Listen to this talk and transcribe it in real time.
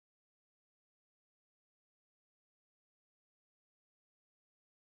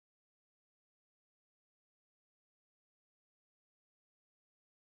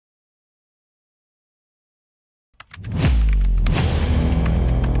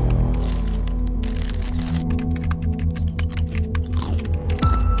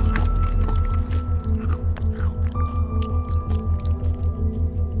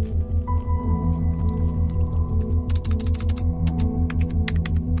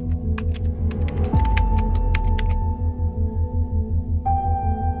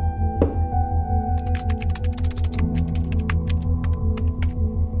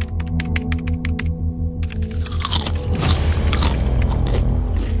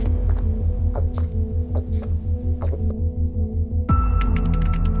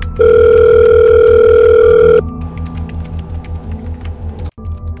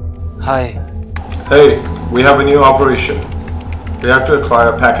Hi. Hey, we have a new operation. We have to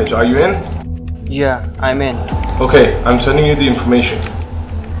acquire a package. Are you in? Yeah, I'm in. Okay, I'm sending you the information.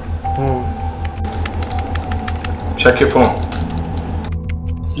 Check your phone.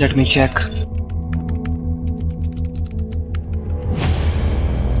 Let me check.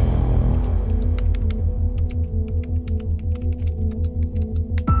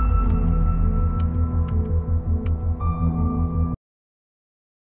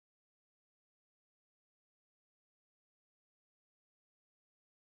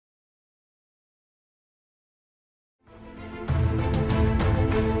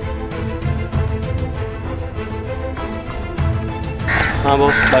 हाँ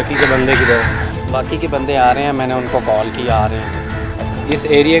boss, बाकी के बंदे किधर हैं? बाकी के बंदे आ रहे हैं, मैंने उनको कॉल किया, आ रहे हैं। इस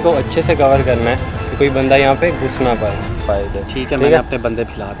एरिया को अच्छे से कवर करना है कि कोई बंदा यहाँ पे घुस ना पाए। ठीक है, मैंने अपने बंदे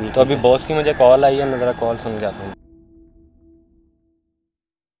फिलहाल नहीं। तो अभी बॉस की मुझे कॉल आई है, मैं ज़रा कॉल सुन के आता हूँ।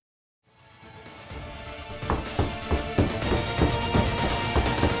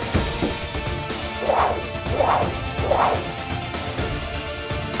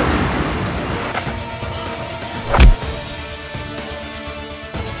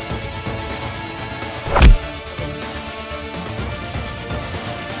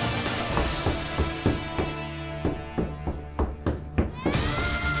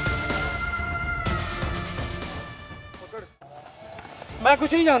 मैं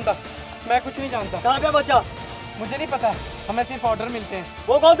कुछ नहीं जानता, कहाँ पे बच्चा? मुझे नहीं पता, हमें सिर्फ ऑर्डर मिलते हैं।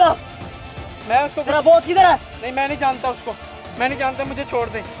 वो कौन था? मैं उसको तेरा बॉस किधर है? नहीं, मैं नहीं जानता उसको, मैं नहीं जानता, मुझे छोड़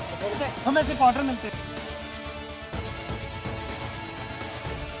दे। हमें सिर्फ ऑर्डर मिलते हैं।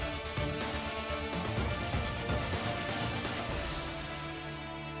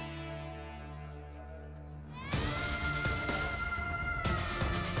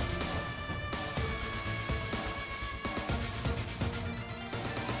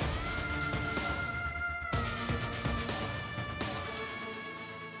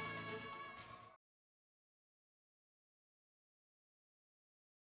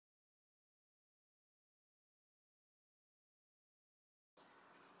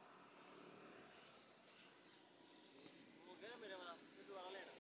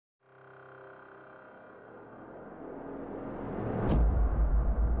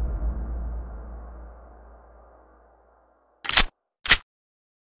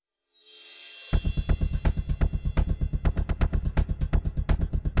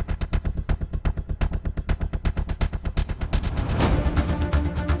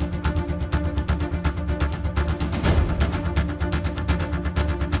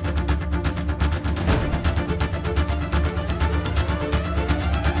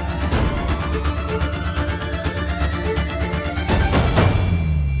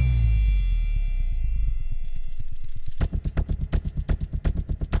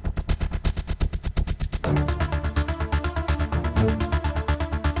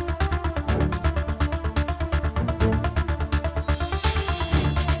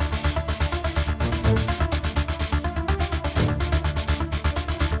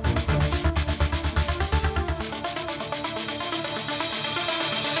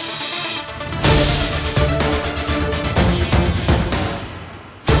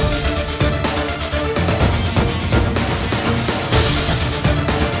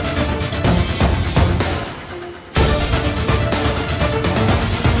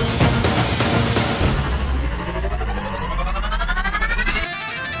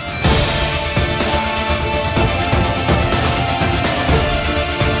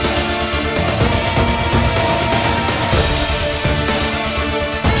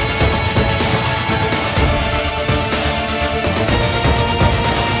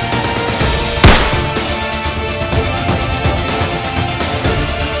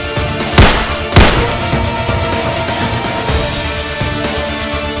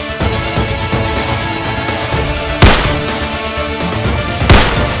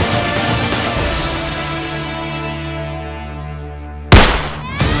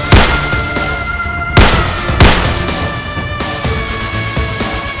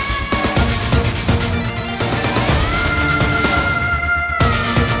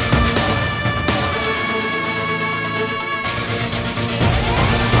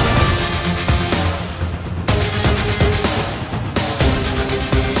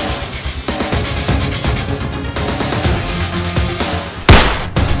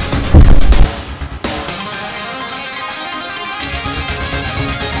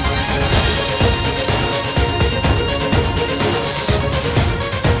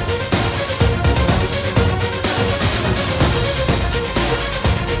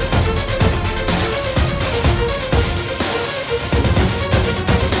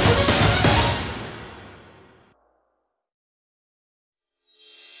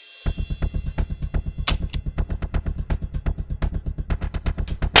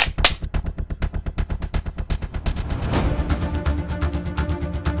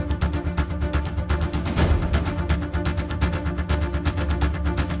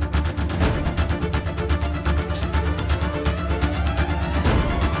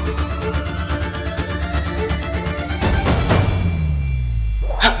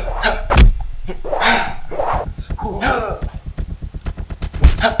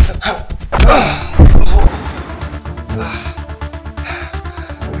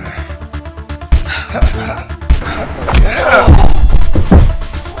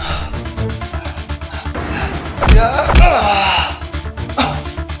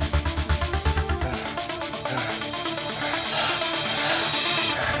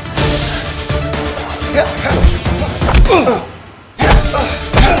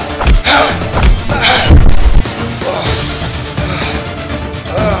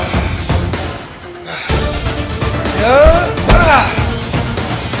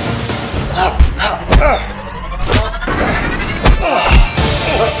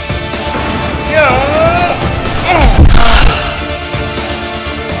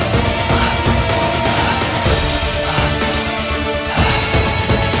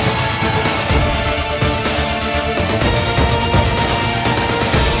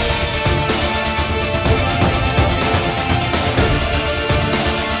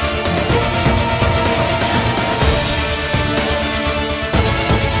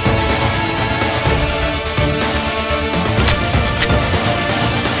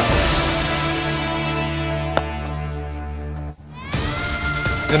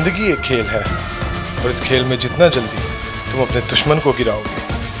 जिंदगी एक खेल है और इस खेल में जितना जल्दी तुम अपने दुश्मन को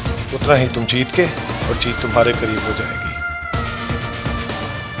गिराओगे उतना ही तुम जीत के और जीत तुम्हारे करीब हो जाएगी।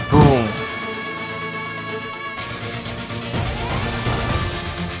 बूम।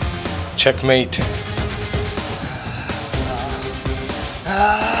 चेकमेट।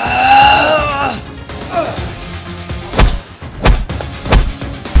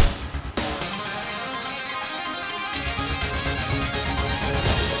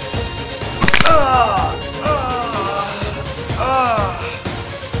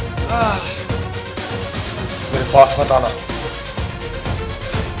 मेरे पास मत आना।